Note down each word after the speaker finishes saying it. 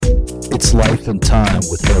It's Life and Time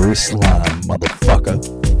with Harry Slime,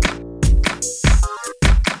 motherfucker.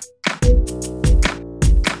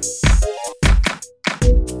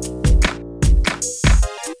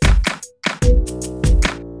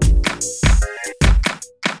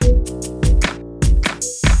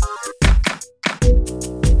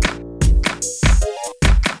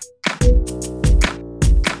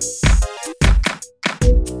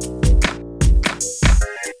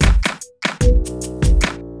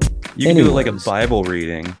 You can do it like a Anyways. Bible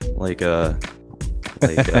reading, like a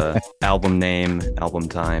album name, album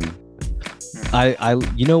time.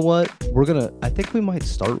 You know what? I think we might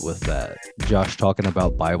start with that. Josh talking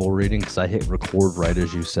about Bible reading because I hit record right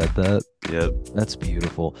as you said that. Yep. That's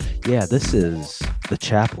beautiful. Yeah, this is the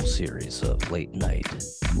chapel series of Late Night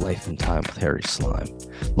Life and Time with Harry Slime.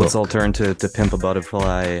 Let's all Look, turn to Pimp a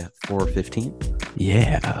Butterfly 415.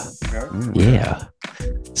 yeah, Mm. yeah.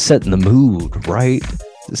 Setting the mood, right?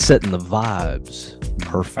 Setting the vibes.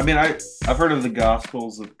 Perfect. I mean, I've heard of the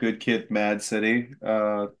Gospels of Good Kid, Mad City,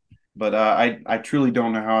 but I truly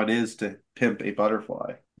don't know how it is to pimp a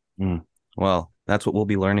butterfly. Well, that's what we'll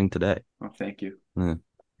be learning today. Oh, thank you.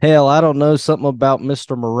 Hell, I don't know something about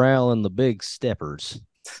Mr. Morale and the Big Steppers.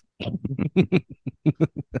 King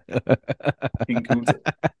Kunta.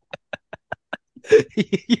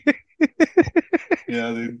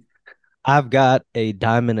 Yeah, dude. I've got a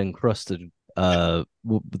diamond encrusted thorn,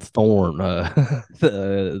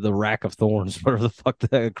 the rack of thorns, whatever the fuck,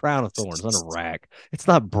 the crown of thorns, not a rack. It's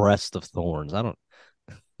not breast of thorns. I don't.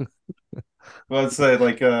 Well, I'd say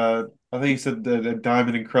I think you said a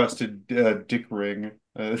diamond encrusted dick ring.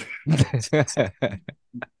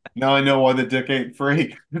 Now I know why the dick ain't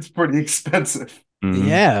free. It's pretty expensive. Mhm.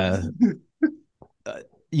 Yeah.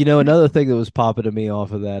 Another thing that was popping to me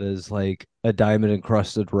off of that is like a diamond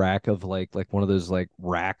encrusted rack of like one of those like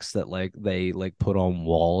racks that like they like put on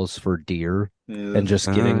walls for deer Yeah. and just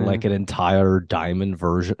getting Oh, like an entire diamond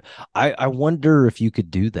version. I wonder if you could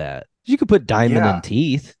do that. You could put diamond Yeah. in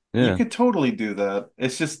teeth. You Yeah. could totally do that.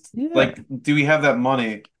 It's just Yeah. like, do we have that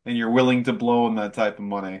money and you're willing to blow in that type of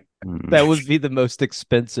money? That would be the most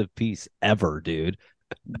expensive piece ever, dude.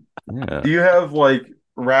 Yeah. Do you have like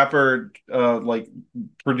rapper like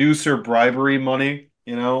producer bribery money?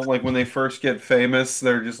 You know, like when they first get famous,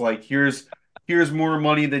 they're just like, here's more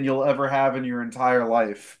money than you'll ever have in your entire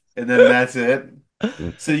life. And then that's it.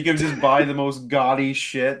 So you can just buy the most gaudy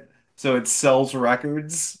shit so it sells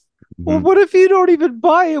records. Well, Mhm. what if you don't even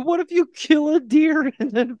buy it? What if you kill a deer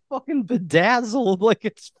and then fucking bedazzle like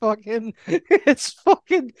it's fucking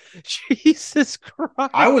Jesus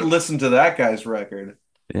Christ. I would listen to that guy's record.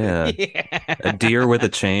 Yeah. Yeah. A deer with a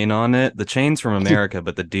chain on it. The chain's from America,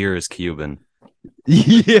 but the deer is Cuban.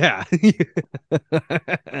 Yeah.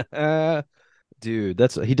 Dude,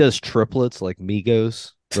 he does triplets like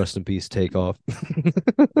Migos. Rest in peace, Takeoff.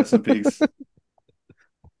 Rest in peace.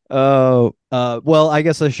 Oh, well, I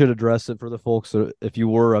guess I should address it for the folks if you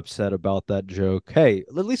were upset about that joke. Hey,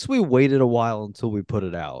 at least we waited a while until we put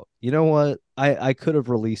it out. You know what? I could have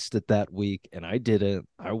released it that week and I didn't.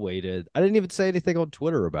 I waited. I didn't even say anything on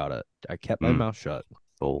Twitter about it. I kept my Mm. mouth shut.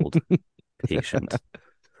 Bold, patient.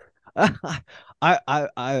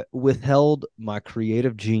 I withheld my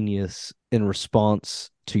creative genius in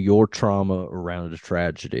response to your trauma around a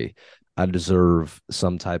tragedy. I deserve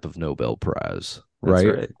some type of Nobel Prize, That's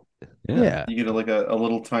right? right. Yeah. Yeah. You get like a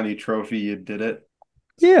little tiny trophy. You did it.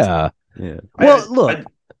 Yeah. Yeah. Well, I, look, I,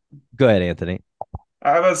 go ahead, Anthony.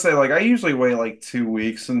 I would say like I usually wait like 2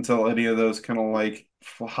 weeks until any of those kind of like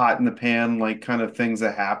hot in the pan like kind of things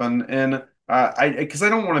that happen, and I because I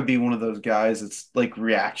don't want to be one of those guys that's like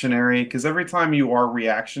reactionary, because every time you are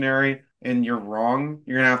reactionary and you're wrong,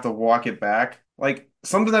 you're gonna have to walk it back. Like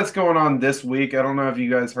something that's going on this week. I don't know if you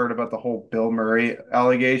guys heard about the whole Bill Murray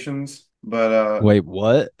allegations, but Wait,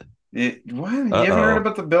 what? what? You haven't heard Uh-oh.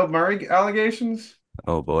 about the Bill Murray allegations?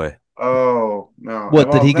 Oh boy. Oh no. What,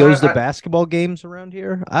 did Well, he then goes to basketball games around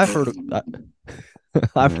here? I've Yeah.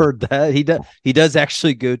 heard that. He does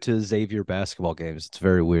actually go to Xavier basketball games. It's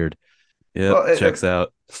very weird. Yep. well, Checks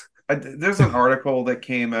out. there's an article that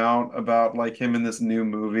came out about like him in this new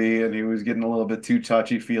movie, and he was getting a little bit too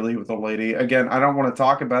touchy-feely with a lady. Again, I don't want to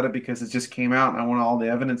talk about it because it just came out, and I want all the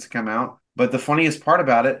evidence to come out. But the funniest part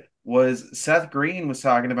about it was Seth Green was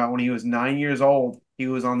talking about when he was 9 years old. He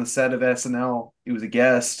was on the set of SNL. He was a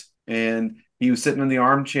guest, and he was sitting in the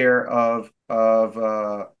armchair of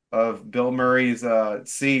Bill Murray's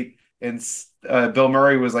seat, and Bill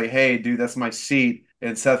Murray was like, "Hey, dude, that's my seat."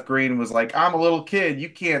 And Seth Green was like, "I'm a little kid. You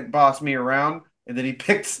can't boss me around." And then he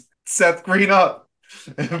picked Seth Green up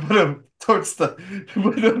and put him towards the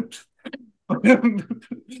put him,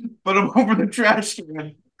 put him over the trash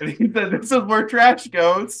can. And he said, "This is where trash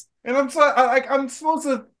goes." And I'm supposed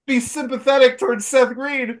to be sympathetic towards Seth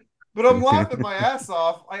Green, but I'm laughing my ass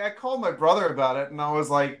off. I called my brother about it, and I was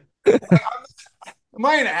like, am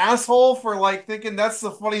I an asshole for like thinking that's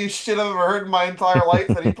the funniest shit I've ever heard in my entire life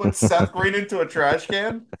that he put Seth Green into a trash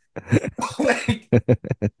can? like,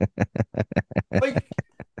 like,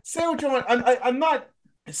 say what you want. I'm not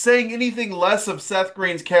saying anything less of Seth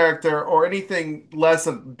Green's character or anything less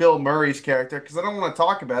of Bill Murray's character because I don't want to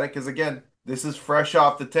talk about it because again, this is fresh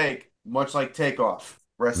off the take, much like Takeoff.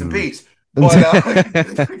 Rest in Mm. peace. But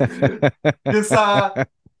just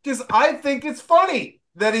just I think it's funny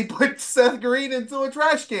that he put Seth Green into a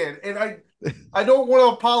trash can, and I don't want to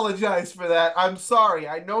apologize for that. I'm sorry.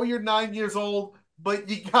 I know you're 9 years old, but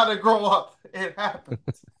you gotta grow up. It happens.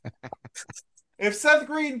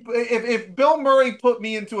 If Bill Murray put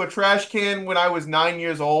me into a trash can when I was 9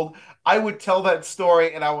 years old, I would tell that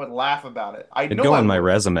story and I would laugh about it. I It'd know go I on my would.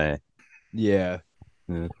 resume. Yeah.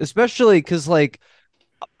 Yeah. Especially because, like,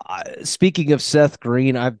 speaking of Seth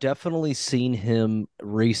Green, I've definitely seen him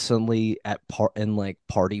recently in like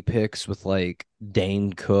party pics with like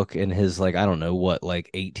Dane Cook and his like I don't know what like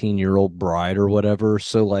 18-year-old bride or whatever.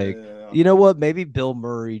 So like Yeah. you know what? Maybe Bill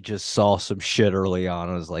Murray just saw some shit early on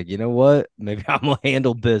and was like, you know what? Maybe I'm gonna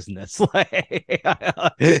handle business. Like,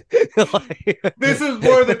 This is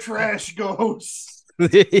where the trash goes. yeah.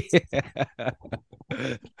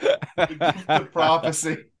 The gift of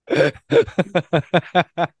prophecy.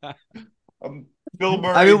 Um, Bill I mean,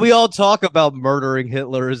 Murray. we all talk about murdering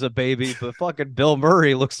Hitler as a baby, but fucking Bill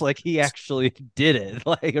Murray looks like he actually did it,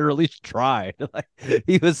 like, or at least tried. Like,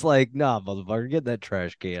 he was like, "Nah, motherfucker, get that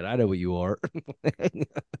trash can. I know what you are."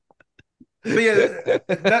 But yeah,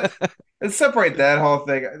 that and separate that whole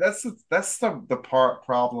thing. That's the part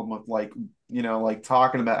problem with like like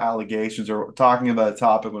talking about allegations or talking about a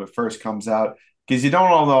topic when it first comes out because you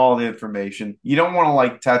don't all know all the information. You don't want to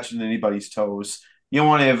like touch on anybody's toes. You don't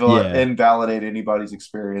want to Yeah. invalidate anybody's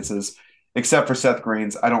experiences, except for Seth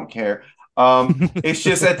Green's. I don't care. It's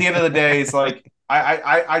just at the end of the day, it's like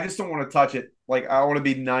I just don't want to touch it. Like I want to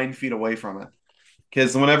be 9 feet away from it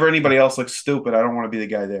because whenever anybody else looks stupid, I don't want to be the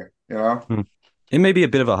guy there. You know. Hmm. It may be a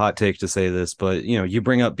bit of a hot take to say this, but you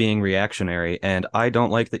bring up being reactionary, and I don't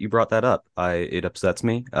like that you brought that up. It upsets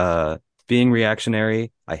me. Being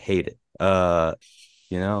reactionary, I hate it.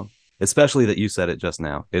 You know, especially that you said it just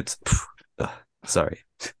now. It's sorry,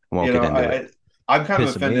 I won't You get know, into it. I'm kind of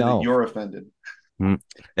Pissing me offended that off. you're offended.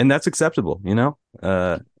 And that's acceptable.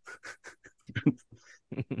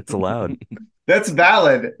 It's allowed. That's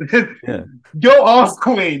valid. Yeah. Go off,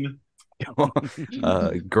 Queen.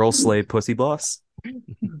 Girl slay pussy boss.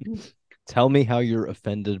 Tell me how you're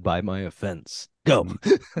offended by my offense. Go.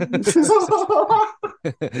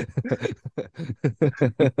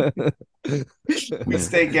 We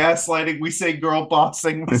stay gaslighting. We say girl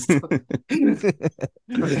bossing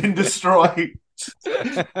and destroy.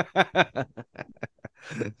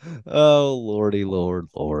 Oh, lordy, lord.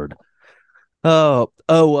 I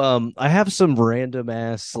have some random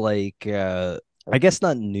ass like I guess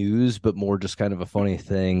not news, but more just kind of a funny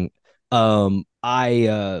thing.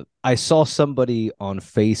 I saw somebody on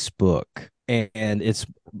Facebook and it's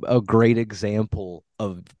a great example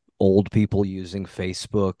of old people using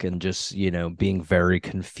Facebook and just, being very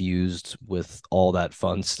confused with all that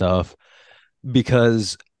fun stuff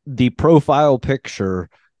because the profile picture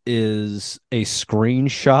is a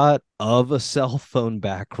screenshot of a cell phone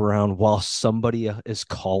background while somebody is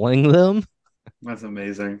calling them. That's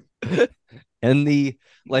amazing. And the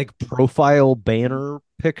like profile banner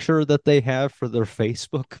picture that they have for their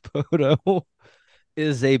Facebook photo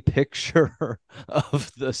is a picture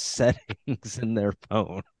of the settings in their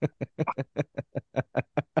phone.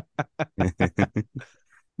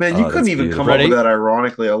 Man, you Oh, couldn't that's even come up beautiful. with Ready? that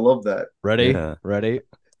ironically. I love that. Ready? Yeah. Ready?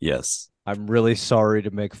 Yes. I'm really sorry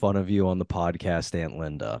to make fun of you on the podcast, Aunt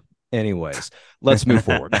Linda. Anyways, let's move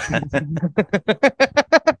forward.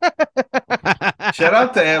 Shout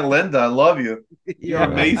out to Aunt Linda. I love you. You're Yeah.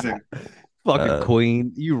 amazing. Fucking Uh,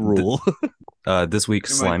 queen. You rule. this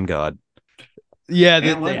week's You're my slime god. Yeah, Aunt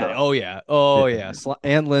yeah. Linda. Oh yeah. Oh Yeah. yeah.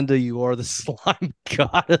 Aunt Linda, you are the slime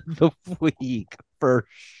god of the week for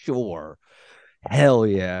sure. Hell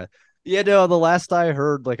yeah. Yeah, no, the last I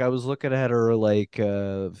heard, like I was looking at her like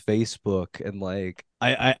Facebook and like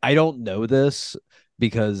I don't know this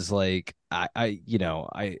because like I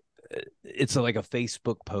it's like a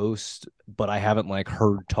Facebook post, but I haven't like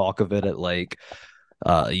heard talk of it at like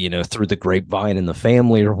through the grapevine in the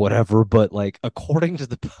family or whatever. But like, according to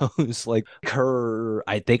the post, like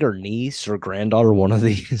I think her niece or granddaughter, one of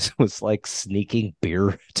these, was like sneaking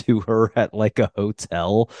beer to her at like a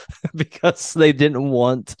hotel because they didn't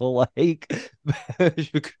want to like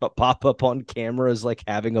pop up on camera as like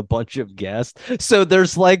having a bunch of guests. So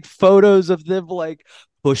there's like photos of them like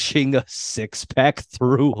pushing a six pack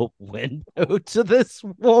through a window to this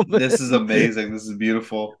woman. This is amazing. This is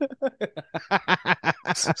beautiful.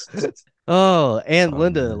 Oh, and Oh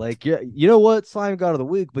Linda, man. like you know what, Slime God of the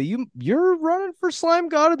Week, but you're running for Slime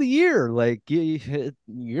God of the Year. Like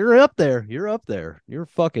you're up there. You're up there. You're a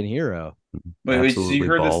fucking hero. Wait, so Absolutely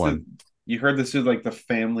balling. you heard this through like the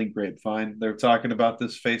family grapevine? They're talking about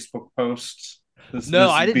this Facebook post. No, This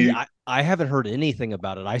I didn't. be I haven't heard anything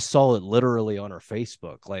about it. I saw it literally on her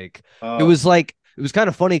Facebook. oh It was kind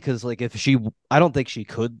of funny because like if she, I don't think she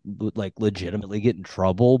could like legitimately get in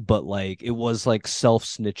trouble, but like it was like self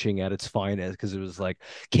snitching at its finest because it was like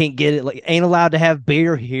can't get it, like ain't allowed to have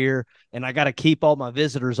beer here, and I got to keep all my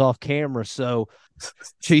visitors off camera, so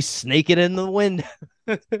she's sneaking in the window.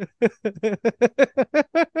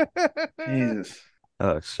 Jesus,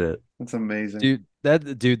 Oh shit. that's amazing. Dude,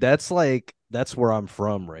 that's where I'm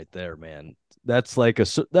from right there, man. That's like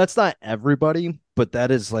that's not everybody, but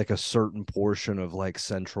that is like a certain portion of like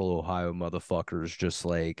central Ohio motherfuckers just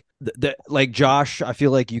like like Josh, I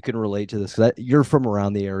feel like you can relate to this 'cause you're from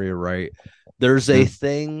around the area, right? There's a Mhm.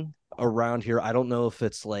 thing around here. I don't know if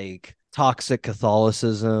it's like toxic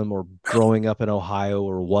Catholicism or growing up in Ohio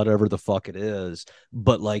or whatever the fuck it is,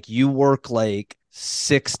 but like you work like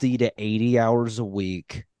 60 to 80 hours a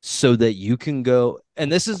week so that you can go,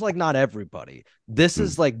 and this is like not everybody. This Mm.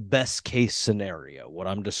 is like best case scenario, what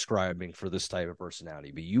I'm describing for this type of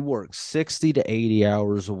personality. But you work 60 to 80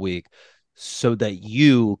 hours a week so that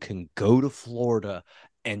you can go to Florida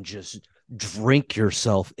and just drink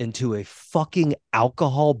yourself into a fucking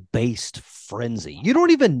alcohol based frenzy. You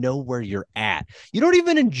don't even know where you're at. You don't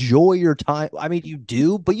even enjoy your time. I mean, you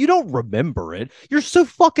do, but you don't remember it. You're so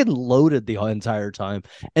fucking loaded the entire time.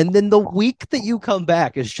 And then the week that you come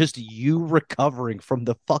back is just you recovering from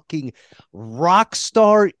the fucking rock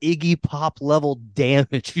star Iggy Pop level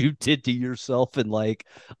damage you did to yourself in like,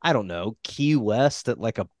 I don't know, Key West at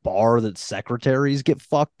like a bar that secretaries get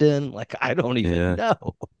fucked in. Like, I don't even Yeah.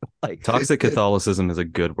 know. Like, Toxic Catholicism is a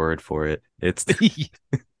good word for it. It's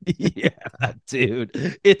yeah,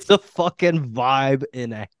 dude, it's a fucking vibe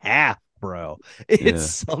and a half, bro. It's yeah.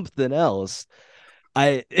 something else.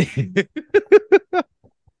 I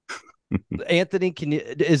Anthony, can you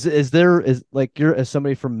is there is like you're as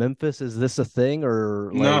somebody from Memphis, is this a thing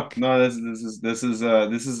or No, like no, this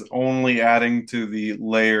is only adding to the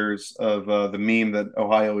layers of the meme that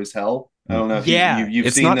Ohio is hell. I Mm. don't know if yeah, you've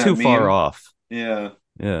It's seen not that too far meme. off. Yeah.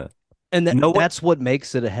 Yeah. and Nowhere. that's what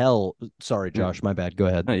makes it a hell. Sorry, Yeah. Josh, my bad. Go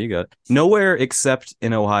ahead. No, you got it. Nowhere except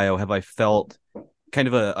in Ohio have I felt kind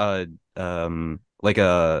of a like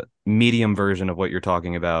a medium version of what you're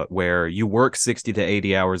talking about, where you work 60 to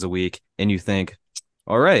 80 hours a week and you think,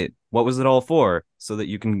 all right, what was it all for? So that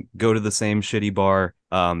you can go to the same shitty bar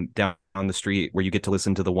down the street where you get to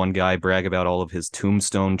listen to the one guy brag about all of his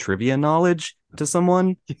tombstone trivia knowledge to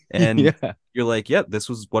someone. And Yeah, you're like, yep, this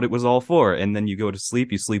was what it was all for. And then you go to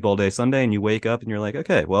sleep, you sleep all day Sunday, and you wake up and you're like,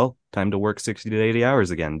 okay, well, time to work 60 to 80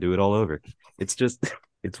 hours again, do it all over. It's just,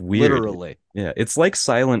 it's weird. literally. Yeah, it's like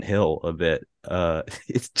Silent Hill a bit.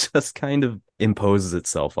 It just kind of imposes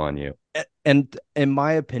itself on you. And in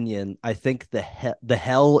my opinion, I think the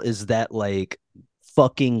hell is that like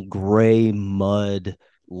fucking gray mud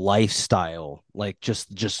lifestyle, like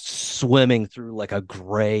just swimming through like a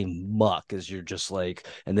gray muck as you're just like,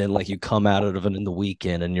 and then like you come out of it in the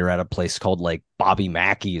weekend and you're at a place called like Bobby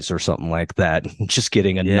Mackey's or something like that, just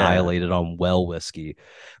getting Yeah, annihilated on well whiskey.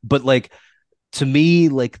 But like to me,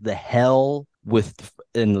 like the hell with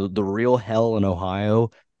in the real hell in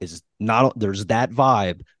Ohio is not, there's that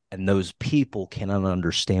vibe, and those people cannot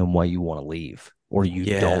understand why you want to leave or you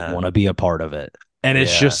don't yeah, want to be a part of it. And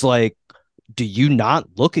it's yeah, just like, do you not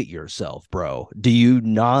look at yourself, bro? Do you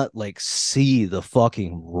not like see the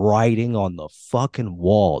fucking writing on the fucking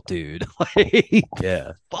wall, dude? Like,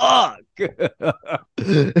 yeah, fuck.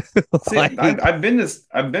 See, Like, I've been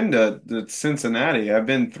to Cincinnati. I've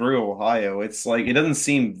been through Ohio. It's like it doesn't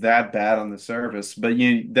seem that bad on the surface, but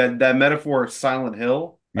you that metaphor of Silent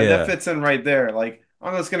Hill, that yeah. fits in right there. Like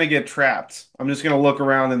I'm just gonna get trapped. I'm just gonna look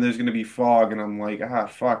around and there's gonna be fog, and I'm like, ah,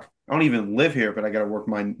 fuck. I don't even live here, but I gotta work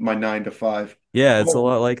my 9 to 5. Yeah, it's a Oh,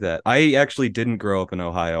 lot like that. I actually didn't grow up in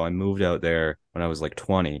Ohio. I moved out there when I was like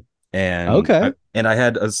 20. Okay. I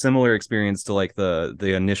had a similar experience to like the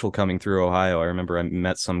initial coming through Ohio. I remember I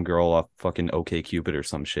met some girl off fucking OK Cupid or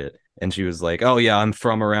some shit, and she was like, "Oh yeah, I'm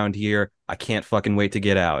from around here. I can't fucking wait to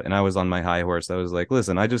get out." And I was on my high horse. I was like,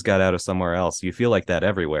 "Listen, I just got out of somewhere else. You feel like that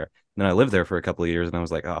everywhere." And then I lived there for a couple of years, and I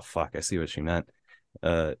was like, "Oh fuck, I see what she meant."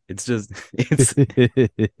 It's just it's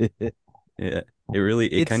yeah,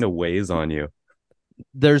 it kind It's of weighs on you.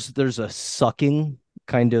 there's a sucking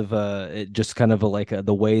kind of it just kind of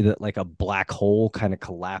the way that like a black hole kind of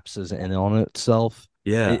collapses in on itself.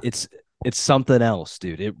 Yeah. It's something else,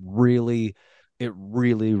 dude. It really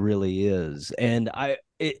is. And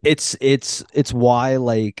it's why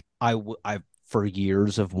like I for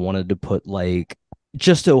years have wanted to put like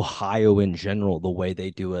just Ohio in general, the way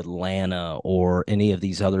they do Atlanta or any of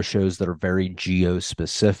these other shows that are very geo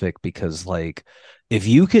specific, because like if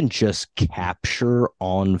you can just capture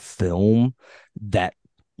on film that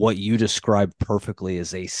what you described perfectly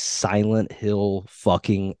as a Silent Hill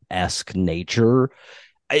fucking esque nature,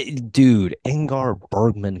 dude, Ingmar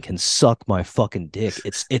Bergman can suck my fucking dick.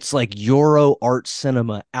 It's like Euro art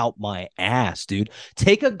cinema out my ass, dude.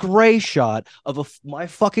 Take a gray shot of my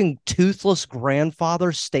fucking toothless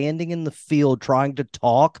grandfather standing in the field trying to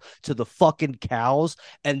talk to the fucking cows,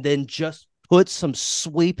 and then just put some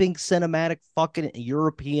sweeping cinematic fucking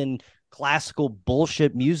European classical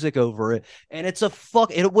bullshit music over it, and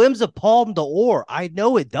it wins a Palme d'Or. I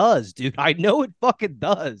know it does, dude. I know it fucking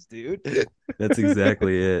does, dude. That's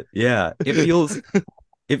exactly it. Yeah, it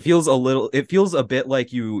feels a bit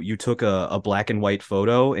like you took a black and white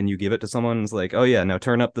photo and you give it to someone and it's like, oh yeah, now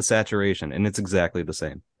turn up the saturation, and it's exactly the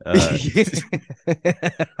same.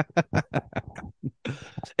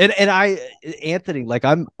 And Anthony, like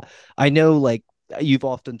I know like you've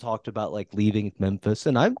often talked about like leaving Memphis,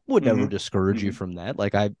 and I would never Hmm. discourage you Hmm. from that.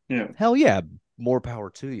 Like I Yeah. hell yeah, more power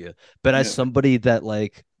to you. But as Yeah. somebody that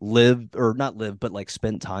like lived or not lived, but like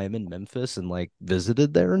spent time in Memphis and like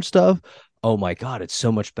visited there and stuff, oh my God, it's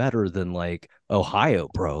so much better than like Ohio,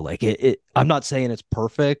 bro. Like I'm not saying it's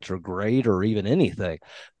perfect or great or even anything,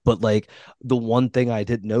 but like the one thing I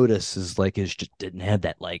did notice is like it just didn't have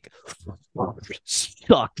that like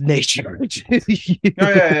suck nature. Oh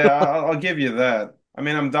yeah, yeah. I'll give you that. I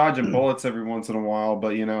mean, I'm dodging bullets every once in a while,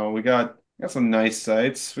 but we got some nice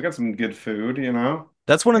sights. We got some good food.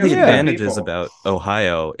 That's one We of got the some good Yeah. advantages people. about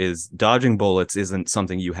Ohio is dodging bullets isn't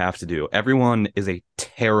something you have to do. Everyone is a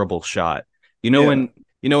terrible shot. You know Yeah. when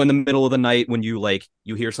in the middle of the night when you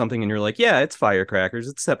hear something and you're like, yeah, it's firecrackers.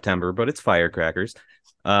 It's September, but it's firecrackers.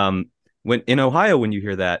 Um, when in Ohio when you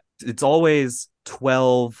hear that, it's always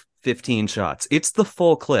 12, 15 shots. It's the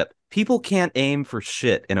full clip. People can't aim for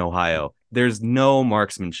shit in Ohio. There's no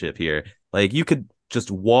marksmanship here. Like you could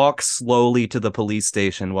just walk slowly to the police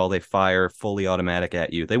station while they fire fully automatic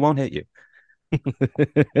at you. They won't hit you.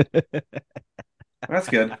 That's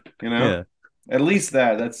good. Yeah. At least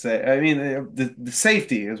that's it. I mean, the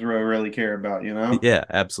safety is what I really care about. Yeah,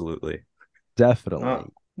 absolutely. Uh,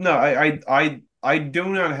 Definitely. no, I do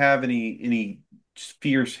not have any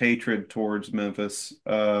fierce hatred towards Memphis.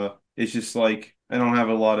 It's just like I don't have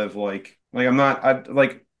a lot of like I'm not I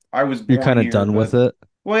like I was You're born kind of here, done with but it.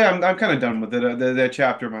 well, yeah, I'm kind of done with it. That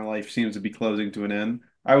chapter of my life seems to be closing to an end.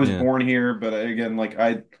 I was Yeah. born here, but again, like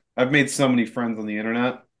I've made so many friends on the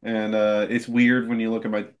internet, and it's weird when you look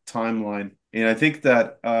at my timeline. And I think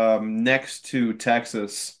that next to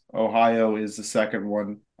Texas, Ohio is the second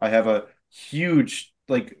one. I have a huge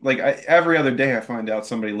every other day I find out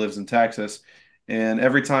somebody lives in Texas, and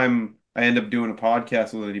every time I end up doing a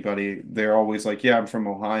podcast with anybody, they're always like, "Yeah, I'm from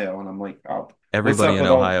Ohio," and I'm like, "Oh, what's Everybody up in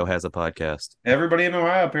with all?" Ohio has a podcast. Everybody in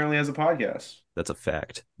Ohio apparently has a podcast. That's a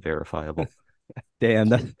fact. Verifiable. Damn,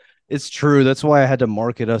 that it's true. That's why I had to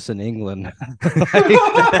market us in England. Like,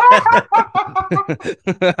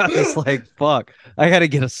 I was like, fuck, I gotta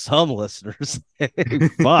get us some listeners.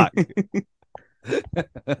 Fuck.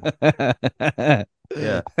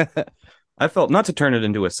 Yeah. I felt not to turn it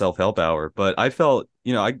into a self-help hour, but I felt,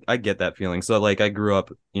 I get that feeling. So like I grew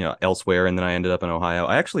up, elsewhere and then I ended up in Ohio.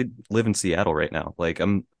 I actually live in Seattle right now. Like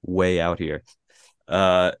I'm way out here.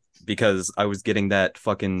 uh because I was getting that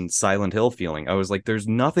fucking Silent Hill feeling. I was like, there's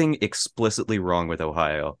nothing explicitly wrong with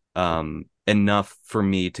Ohio. Enough for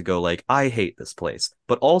me to go like, I hate this place.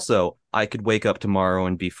 But also I could wake up tomorrow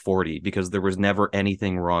and be 40 because there was never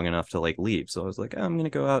anything wrong enough to like leave. So I was like, I'm gonna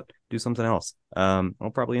go out, do something else. I'll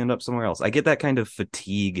probably end up somewhere else. I get that kind of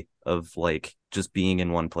fatigue of like just being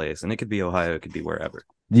in one place. And it could be Ohio, it could be wherever.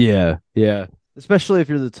 Yeah, yeah. Especially if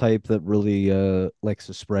you're the type that really likes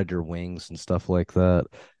to spread your wings and stuff like that.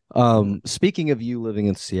 Yeah. Speaking of you living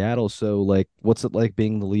in Seattle, so like what's it like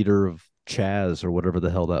being the leader of Chaz or whatever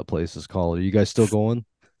the hell that place is called? Are you guys still going?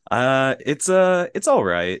 It's all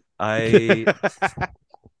right.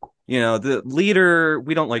 The leader,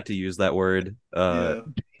 we don't like to use that word. Yeah.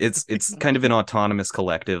 It's kind of an autonomous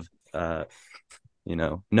collective. Uh,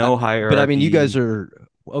 No but I mean, you guys hierarchy.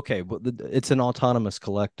 are okay. But it's an autonomous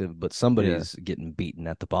collective, but Yeah. somebody's getting beaten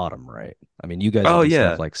at the bottom, right? I mean, you guys at Oh least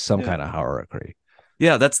have yeah. like some Yeah. kind of hierarchy.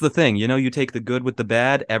 Yeah, that's the thing. You take the good with the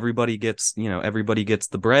bad, everybody gets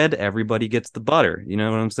the bread, everybody gets the butter. You know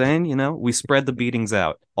what I'm saying? We spread the beatings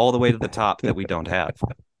out all the way to the top that we don't have.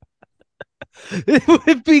 It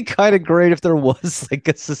would be kind of great if there was like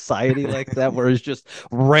a society like that where it's just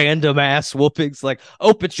random ass whoopings. Like,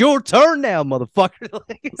 oh, it's your turn now, motherfucker.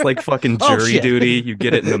 It's like fucking Oh jury shit. duty. You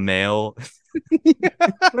get it in the mail.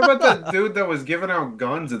 What about that dude that was giving out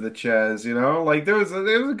guns at the Chaz, you know? Like there was a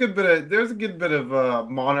good bit of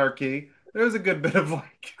monarchy. There was a good bit of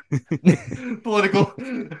like political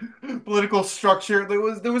political structure. There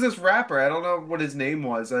was this rapper. I don't know what his name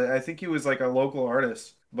was. I think he was like a local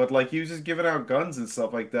artist, but like he was just giving out guns and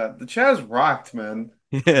stuff like that. The Chaz rocked, man.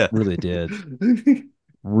 Yeah. Really did.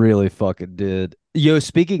 Really fucking did. Yo,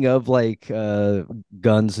 speaking of like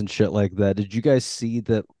guns and shit like that, did you guys see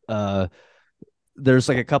that there's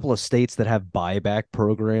like a couple of states that have buyback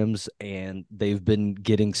programs and they've been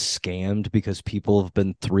getting scammed because people have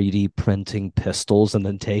been 3D printing pistols and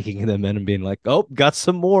then taking them in and being like, "Oh, got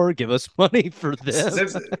some more. Give us money for them."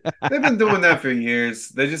 They've they've been doing that for years.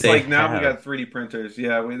 They just They like now we have. got 3D printers.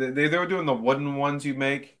 Yeah, they were doing the wooden ones you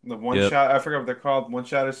make, the one Yep. shot. I forget what they're called, one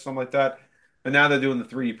shot or something like that. But now they're doing the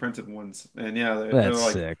 3D printed ones. And yeah, they're That's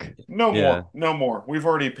like, sick. no Yeah. more, no more. We've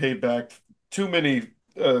already paid back too many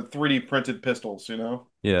 3D printed pistols, you know?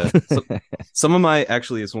 Yeah. So some of my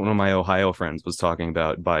actually is one of my Ohio friends was talking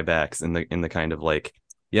about buybacks in the kind of like,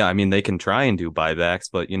 yeah, I mean they can try and do buybacks,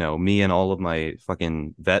 but me and all of my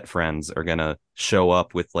fucking vet friends are gonna show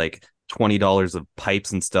up with like $20 of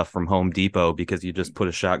pipes and stuff from Home Depot because you just put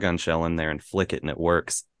a shotgun shell in there and flick it and it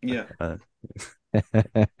works. Yeah. Uh,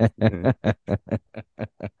 eh,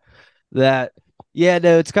 That yeah,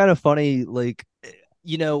 no, it's kind of funny like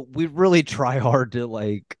we really try hard to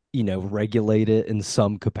like regulate it in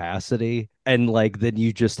some capacity, and like then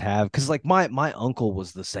you just have because like my uncle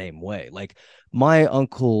was the same way. Like my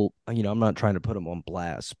uncle, I'm not trying to put him on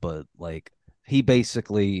blast, but like he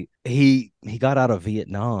basically he got out of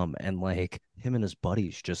Vietnam and like him and his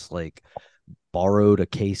buddies just like borrowed a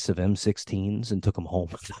case of M16s and took them home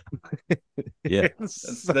with them. yeah,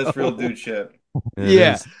 That's real So dude shit. it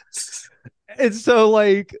yeah, is. and so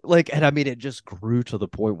like and I mean it just grew to the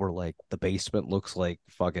point where like the basement looks like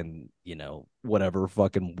fucking, whatever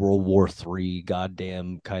fucking World War III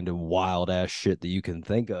goddamn kind of wild ass shit that you can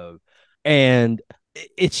think of. And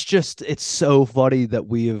it's so funny that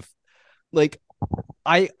we have like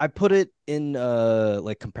I put it in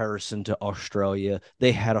like comparison to Australia.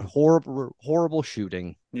 They had a horrible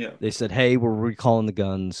shooting. Yeah. They said, "Hey, we're recalling the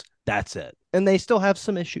guns." That's it. And they still have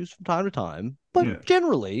some issues from time to time, but Yeah.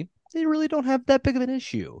 generally, they really don't have that big of an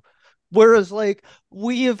issue. Whereas like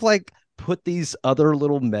we have like put these other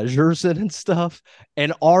little measures in and stuff,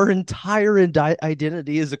 and our entire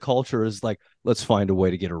identity as a culture is like, let's find a way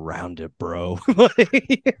to get around it, bro.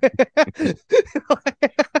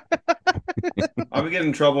 I'm gonna get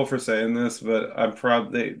in trouble for saying this, but I'm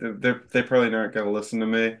probably they probably not gonna listen to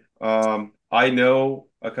me. I know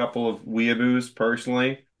a couple of weeaboos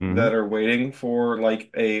personally Hmm. that are waiting for like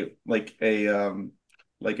a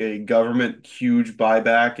government huge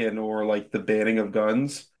buyback and or like the banning of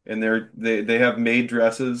guns, and they have made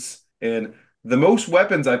dresses and the most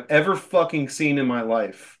weapons I've ever fucking seen in my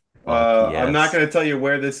life. Fuck I'm not yes. gonna tell you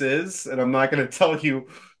where this is, and I'm not gonna tell you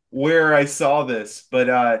where I saw this, but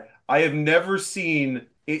I have never seen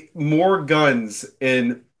more guns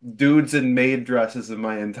in dudes in maid dresses in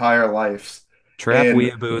my entire life. Trap And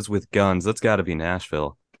weeaboos with guns. That's got to be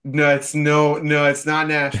Nashville. no, it's not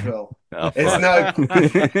Nashville. Oh It's fuck. not.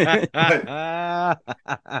 But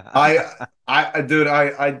I, dude,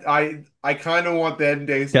 I kind of want the end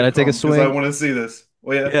days Can to I take a come because I swing? want to see this.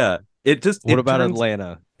 Well, yeah, Yeah. It just What about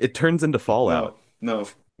Atlanta? it turns into Fallout. no, no,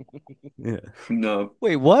 Yeah. no,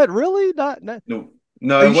 Wait, what? Really? Not. no,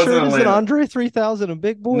 no. Are It you sure wasn't it isn't Atlanta. Andre 3000 and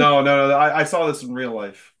Big Boy? No, no, no. I saw this in real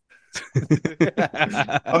life.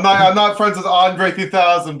 I'm not friends with Andre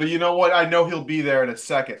 3000, but you know what? I know he'll be there in a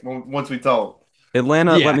second once we tell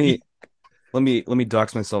Atlanta, Yeah. let me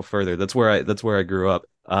dox myself further. That's where I grew up.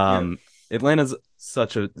 him. Atlanta's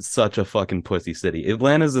such a fucking pussy city.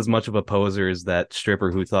 Atlanta's as much of a poser as that stripper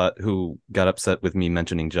who got upset with me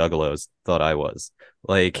mentioning juggalos thought I was.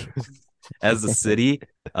 Like as a city,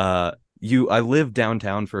 I lived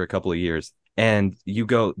downtown for a couple of years, and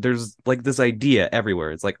there's like this idea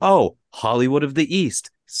everywhere. It's like, oh, Hollywood of the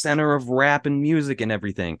East, center of rap and music and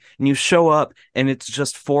everything. And you show up and it's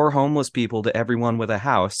just 4 homeless people to everyone with a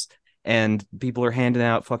house. And people are handing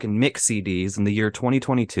out fucking mix CDs in the year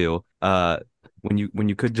 2022. When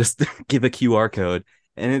you could just give a QR code,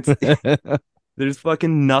 and there's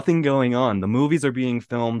fucking nothing going on. The movies are being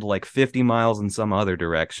filmed like 50 miles in some other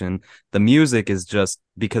direction. The music is just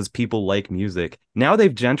because people like music. Now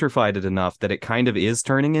they've gentrified it enough that it kind of is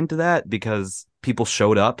turning into that because people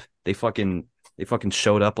showed up. They fucking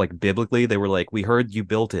showed up like biblically. They were like, "We heard you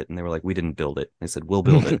built it," and they were like, "We didn't build it." They said, "We'll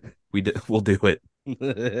build it. We'll do it."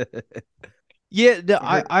 Yeah, no,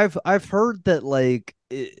 I've heard that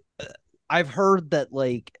I've heard that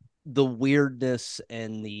like the weirdness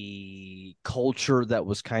and the culture that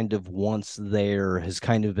was kind of once there has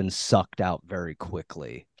kind of been sucked out very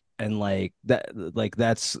quickly. And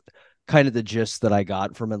that's kind of the gist that I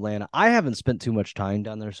got from Atlanta. I haven't spent too much time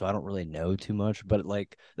down there, so I don't really know too much, but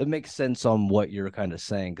like that makes sense on what you're kind of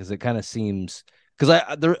saying because it kind of seems because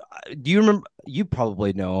I there do you remember you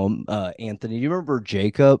probably know him, Anthony. Do you remember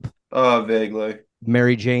Jacob, Vaguely.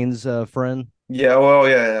 Mary Jane's friend? Yeah, well,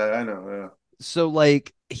 yeah, I know, yeah. So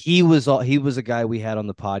like he was a guy we had on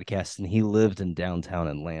the podcast and he lived in downtown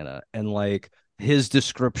Atlanta and like his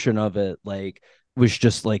description of it like was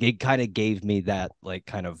just like it kind of gave me that like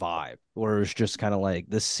kind of vibe where it was just kind of like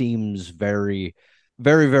this seems very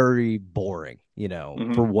boring, for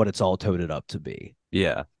Hmm. what it's all toted up to be.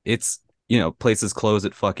 Yeah. It's, places close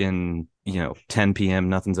at fucking, 10 p.m.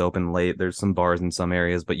 Nothing's open late. There's some bars in some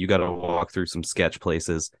areas, but you got to walk through some sketch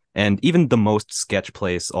places. And even the most sketch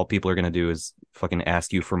place, all people are going to do is fucking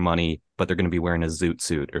ask you for money, but they're going to be wearing a zoot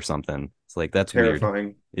suit or something. It's like, that's weird.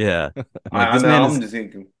 Terrifying. Yeah. I'm like, I know, I'm just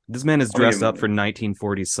thinking, this man is I'm gonna dressed give up for him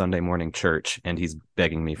 1940s Sunday morning church, and he's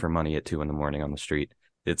begging me for money at 2 a.m. on the street.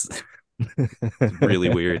 It's, it's really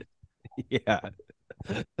weird. Yeah.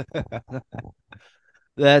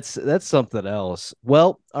 That's something else.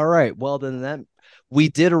 Well, all right. Well, then that we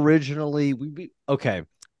did originally okay.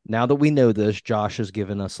 Now that we know this, Josh has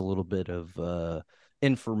given us a little bit of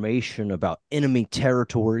information about enemy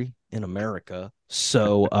territory in America.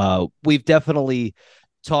 So we've definitely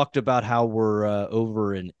talked about how we're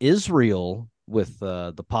over in Israel with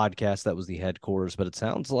the podcast that was the headquarters, but it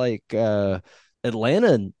sounds like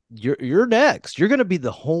Atlanta, you're next. You're going to be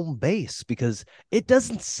the home base because it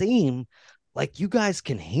doesn't seem like you guys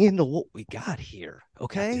can handle what we got here.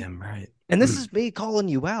 Okay. Goddamn right. And this is me calling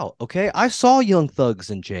you out. Okay. I saw Young Thugs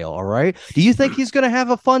in jail. All right. Do you think he's going to have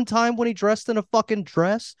a fun time when he dressed in a fucking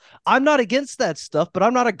dress? I'm not against that stuff, but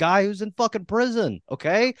I'm not a guy who's in fucking prison.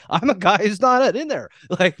 Okay. I'm a guy who's not in there.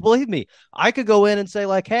 Like, believe me, I could go in and say,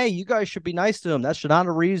 like, hey, you guys should be nice to him. That's not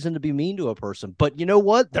a reason to be mean to a person. But you know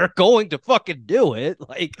what? They're going to fucking do it.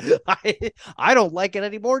 Like, I don't like it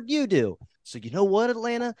any more than you do. So you know what,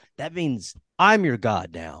 Atlanta? That means I'm your god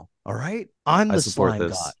now. All right. I'm I the support slime god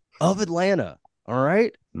this. of Atlanta. All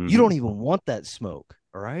right. You Mm-hmm. don't even want that smoke.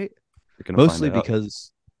 All right. You're gonna find Mostly out.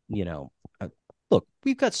 because, you know, look,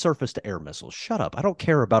 we've got surface to air missiles. Shut up. I don't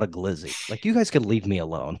care about a glizzy. Like, you guys can leave me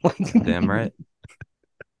alone. Damn right.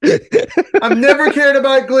 I've never cared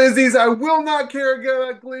about glizzies. I will not care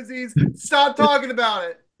about glizzies. Stop talking about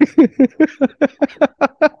it.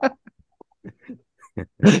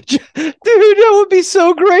 Dude, that would be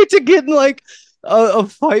so great to get in like a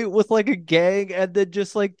fight with like a gang and then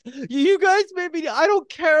just like you guys made me I don't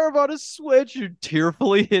care about a switch. You're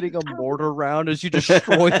tearfully hitting a mortar round as you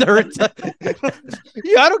destroy their entire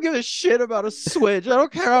yeah, I don't give a shit about a switch. I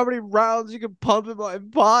don't care how many rounds you can pump in my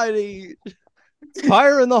body.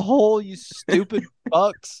 Fire in the hole, you stupid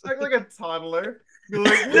fucks. Act like a toddler. You're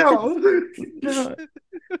like, no.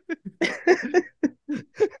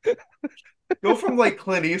 Go from like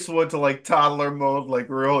Clint Eastwood to like toddler mode, like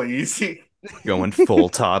real easy. Going full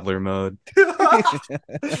toddler mode. I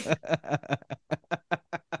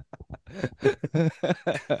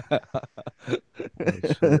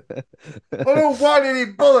don't want any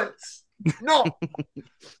bullets. No,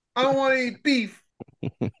 I don't want any beef.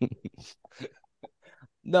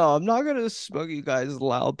 No, I'm not gonna smoke you guys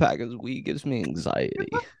loud pack as weed gives me anxiety.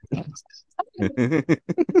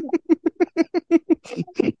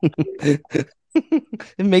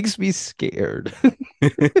 It makes me scared.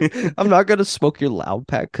 I'm not gonna smoke your loud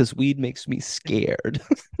pack because weed makes me scared.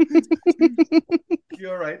 You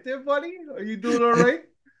all right there, buddy? Are you doing all right?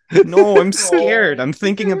 No, I'm scared. Oh. I'm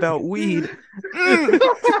thinking about weed.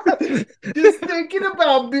 Just thinking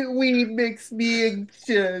about weed makes me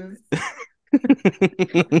anxious.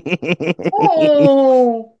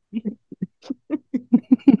 Oh,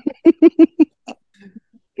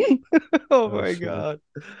 Oh my god.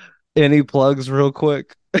 Any plugs real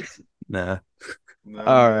quick? Nah. no,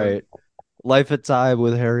 All man. right. Life at Time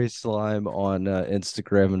with Harry Slime on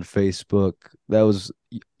Instagram and Facebook. That was.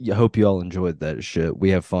 I hope you all enjoyed that shit. We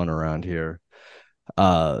have fun around here.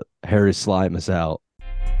 Harry Slime is out.